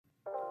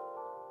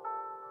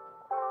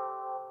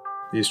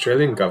The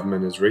Australian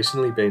government has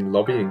recently been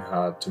lobbying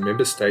hard to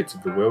member states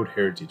of the World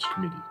Heritage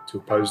Committee to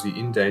oppose the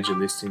in danger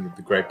listing of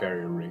the Great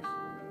Barrier Reef.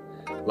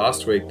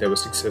 Last week they were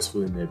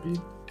successful in their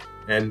bid,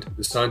 and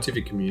the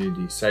scientific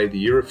community say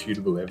the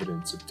irrefutable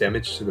evidence of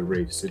damage to the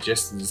reef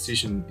suggests the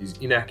decision is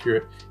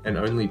inaccurate and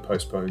only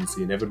postpones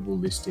the inevitable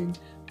listing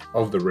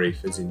of the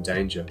reef as in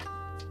danger.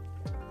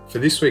 For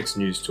this week's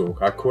News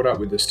Talk, I caught up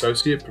with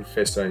Associate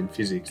Professor in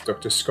Physics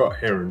Dr. Scott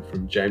Heron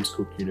from James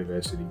Cook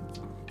University.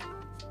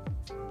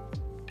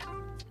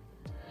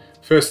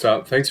 First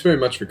up, thanks very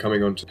much for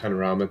coming on to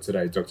Panorama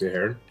today, Dr.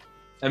 Heron.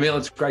 Emil,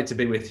 it's great to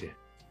be with you.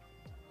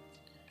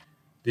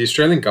 The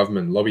Australian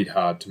government lobbied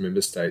hard to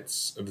member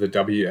states of the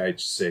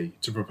WHC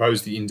to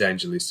propose the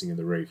in-danger listing of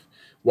the reef.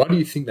 Why do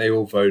you think they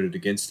all voted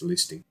against the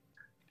listing?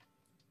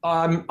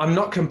 I'm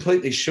not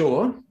completely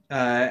sure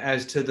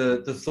as to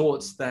the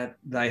thoughts that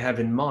they have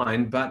in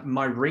mind, but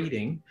my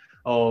reading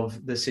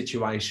of the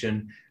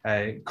situation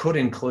could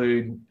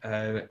include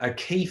a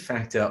key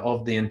factor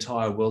of the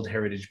entire World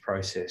Heritage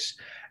process.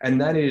 And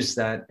that is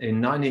that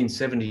in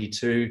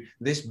 1972,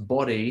 this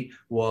body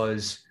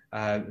was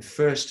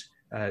first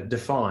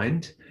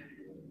defined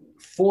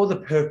for the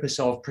purpose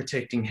of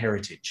protecting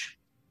heritage.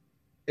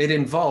 It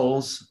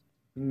involves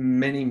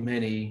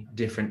many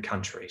different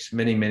countries,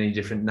 many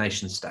different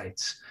nation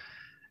states.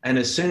 And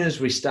as soon as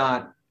we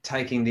start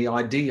taking the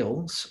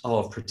ideals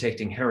of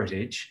protecting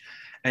heritage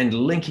and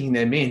linking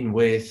them in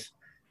with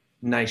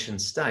nation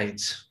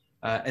states,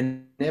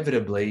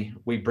 inevitably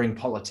we bring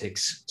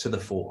politics to the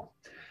fore.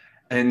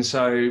 And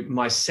so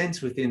my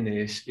sense within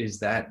this is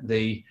that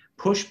the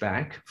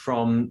pushback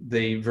from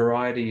the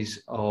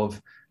varieties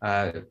of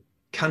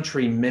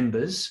country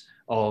members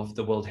of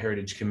the World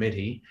Heritage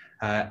Committee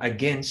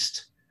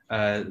against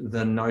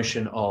the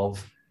notion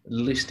of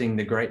listing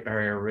the Great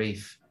Barrier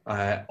Reef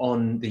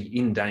on the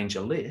in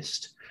danger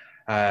list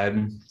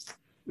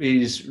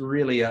is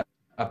really a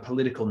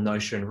political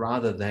notion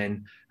rather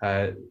than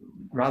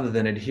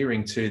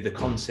adhering to the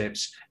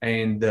concepts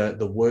and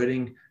the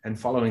wording and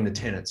following the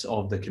tenets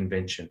of the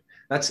convention.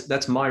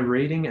 That's my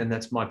reading, and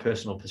that's my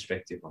personal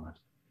perspective on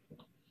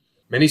it.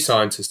 Many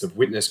scientists have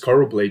witnessed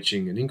coral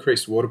bleaching and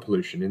increased water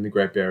pollution in the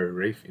Great Barrier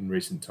Reef in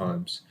recent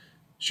times.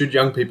 Should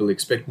young people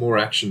expect more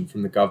action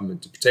from the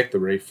government to protect the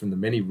reef from the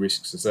many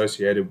risks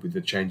associated with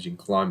the changing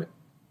climate?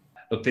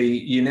 Look,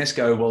 the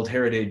UNESCO World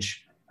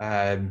Heritage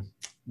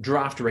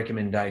draft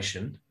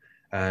recommendation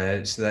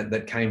so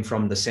that came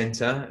from the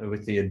centre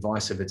with the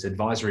advice of its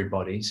advisory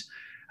bodies,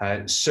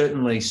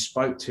 certainly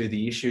spoke to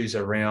the issues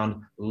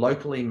around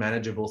locally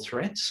manageable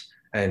threats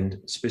and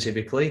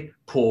specifically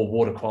poor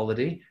water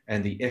quality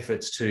and the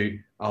efforts to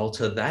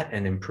alter that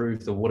and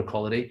improve the water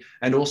quality,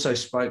 and also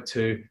spoke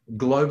to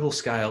global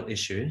scale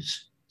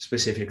issues,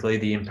 specifically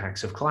the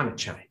impacts of climate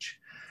change.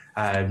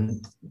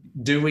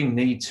 Do we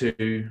need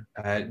to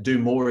do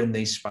more in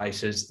these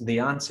spaces? The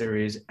answer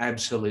is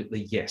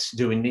absolutely yes.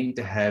 Do we need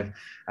to have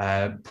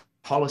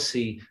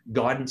policy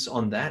guidance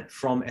on that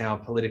from our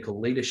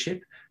political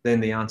leadership? Then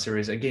the answer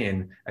is,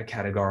 again, a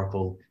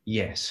categorical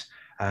yes.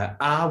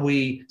 Are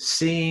we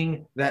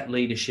seeing that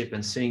leadership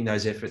and seeing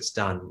those efforts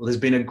done? Well, there's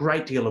been a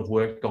great deal of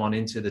work gone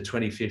into the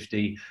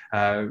 2050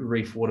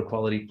 Reef Water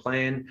Quality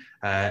Plan.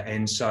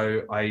 And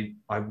so I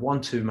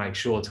want to make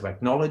sure to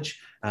acknowledge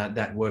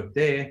that work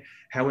there.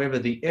 However,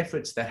 the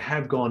efforts that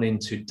have gone in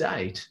to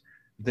date,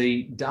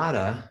 the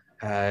data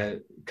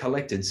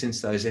collected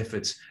since those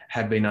efforts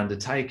have been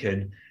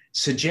undertaken,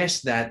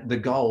 suggest that the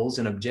goals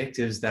and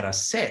objectives that are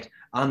set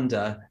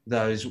under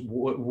those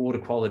water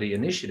quality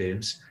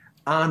initiatives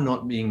are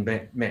not being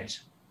met.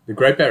 The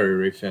Great Barrier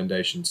Reef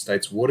Foundation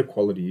states water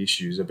quality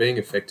issues are being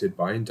affected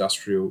by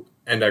industrial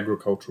and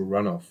agricultural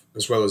runoff,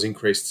 as well as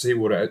increased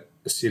seawater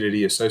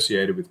acidity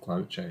associated with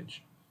climate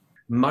change.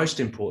 Most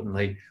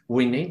importantly,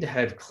 we need to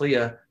have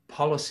clear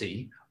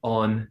policy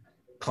on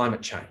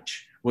climate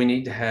change. We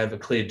need to have a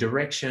clear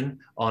direction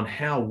on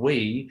how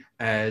we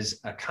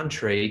as a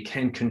country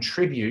can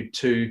contribute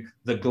to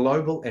the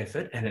global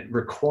effort, and it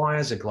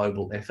requires a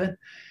global effort,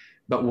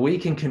 but we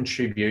can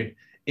contribute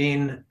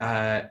in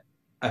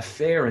a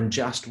fair and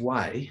just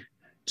way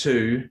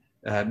to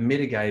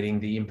mitigating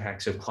the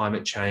impacts of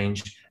climate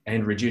change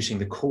and reducing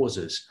the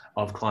causes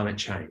of climate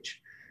change.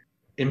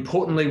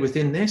 Importantly,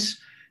 within this,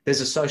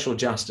 there's a social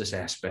justice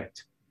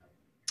aspect.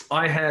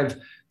 I have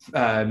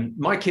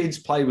my kids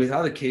play with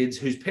other kids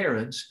whose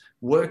parents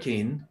work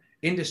in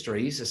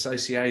industries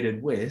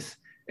associated with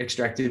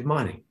extractive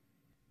mining.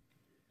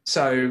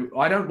 So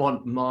I don't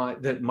want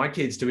my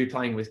kids to be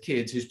playing with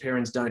kids whose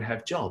parents don't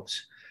have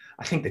jobs.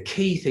 I think the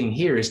key thing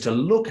here is to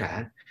look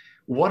at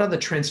what are the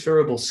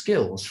transferable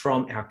skills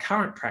from our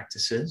current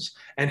practices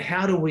and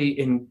how do we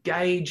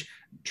engage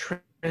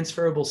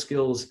transferable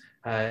skills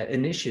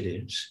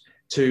initiatives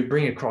to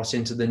bring across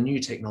into the new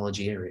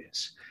technology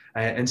areas.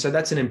 And so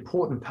that's an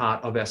important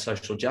part of our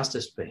social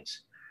justice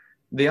piece.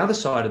 The other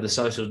side of the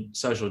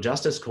social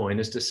justice coin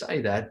is to say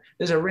that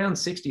there's around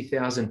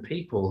 60,000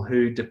 people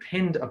who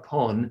depend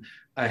upon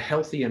a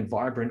healthy and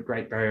vibrant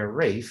Great Barrier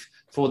Reef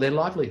for their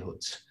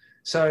livelihoods.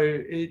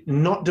 So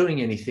not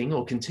doing anything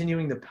or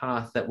continuing the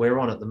path that we're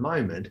on at the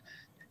moment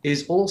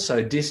is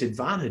also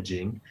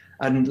disadvantaging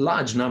a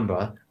large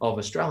number of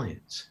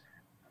Australians.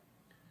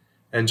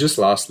 And just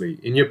lastly,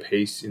 in your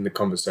piece in The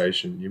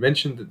Conversation, you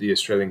mentioned that the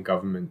Australian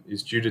government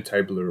is due to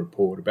table a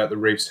report about the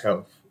reef's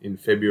health in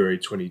February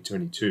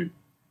 2022.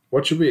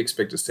 What should we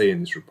expect to see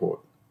in this report?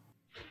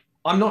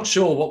 I'm not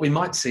sure what we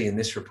might see in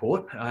this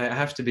report, I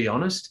have to be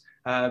honest.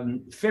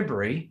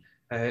 February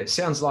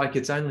sounds like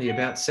it's only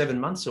about 7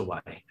 months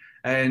away.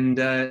 And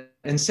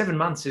 7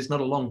 months is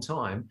not a long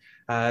time.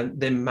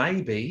 There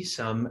may be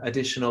some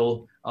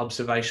additional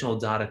observational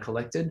data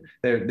collected.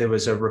 There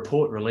was a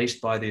report released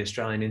by the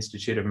Australian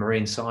Institute of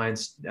Marine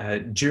Science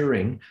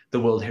during the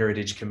World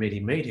Heritage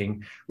Committee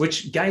meeting,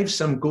 which gave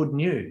some good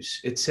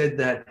news. It said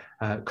that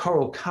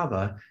coral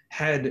cover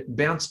had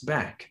bounced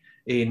back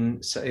in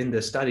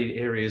the studied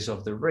areas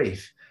of the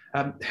reef.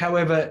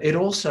 However, it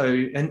also,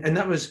 and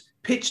that was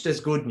pitched as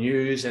good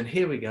news, and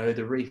here we go,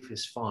 the reef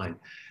is fine.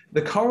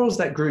 The corals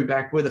that grew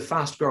back were the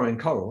fast-growing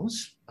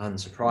corals,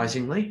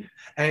 unsurprisingly,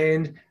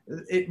 and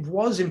it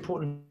was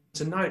important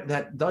to note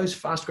that those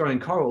fast-growing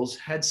corals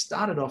had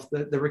started off,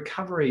 the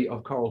recovery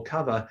of coral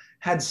cover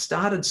had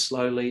started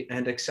slowly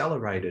and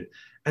accelerated.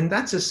 And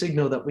that's a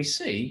signal that we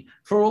see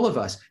for all of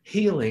us.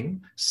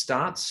 Healing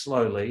starts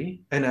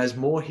slowly, and as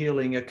more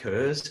healing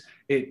occurs,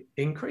 it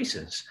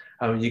increases.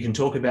 You can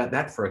talk about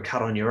that for a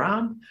cut on your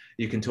arm.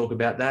 You can talk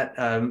about that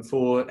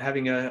for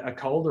having a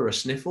cold or a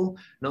sniffle.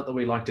 Not that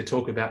we like to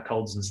talk about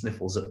colds and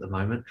sniffles at the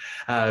moment,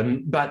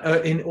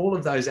 but in all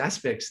of those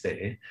aspects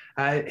there,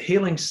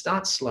 healing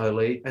starts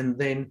slowly and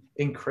then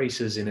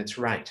increases in its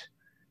rate.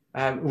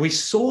 We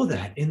saw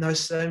that in those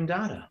same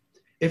data.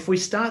 If we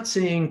start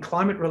seeing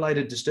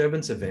climate-related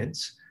disturbance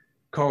events,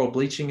 coral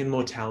bleaching and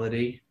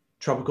mortality,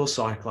 tropical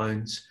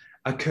cyclones,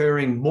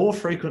 occurring more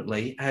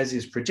frequently as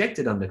is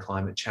projected under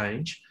climate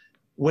change,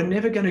 we're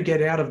never going to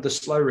get out of the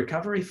slow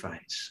recovery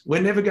phase.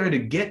 We're never going to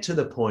get to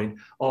the point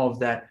of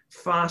that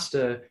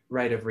faster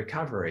rate of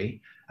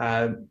recovery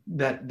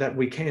that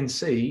we can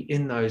see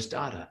in those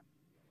data.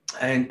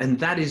 And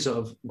that is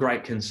of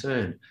great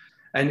concern.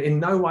 And in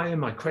no way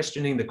am I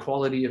questioning the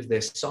quality of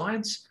their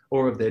science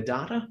or of their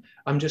data.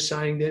 I'm just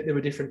saying that there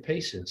were different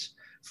pieces.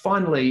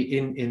 Finally,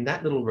 in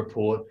that little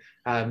report,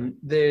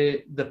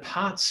 the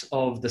parts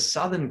of the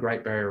southern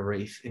Great Barrier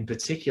Reef in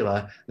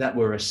particular that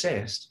were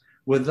assessed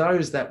were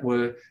those that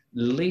were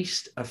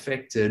least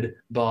affected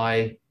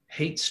by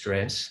heat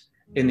stress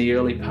in the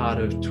early part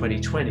of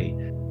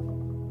 2020.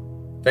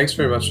 Thanks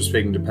very much for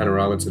speaking to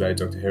Panorama today,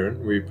 Dr.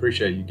 Heron. We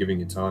appreciate you giving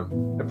your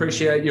time.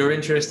 Appreciate your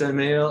interest,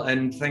 Emil,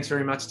 and thanks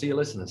very much to your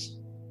listeners.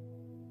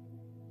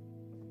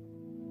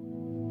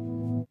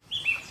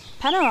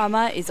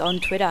 Panorama is on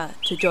Twitter.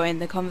 To join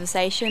the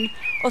conversation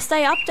or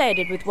stay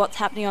updated with what's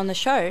happening on the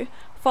show,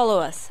 follow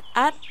us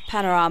at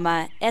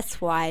Panorama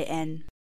SYN.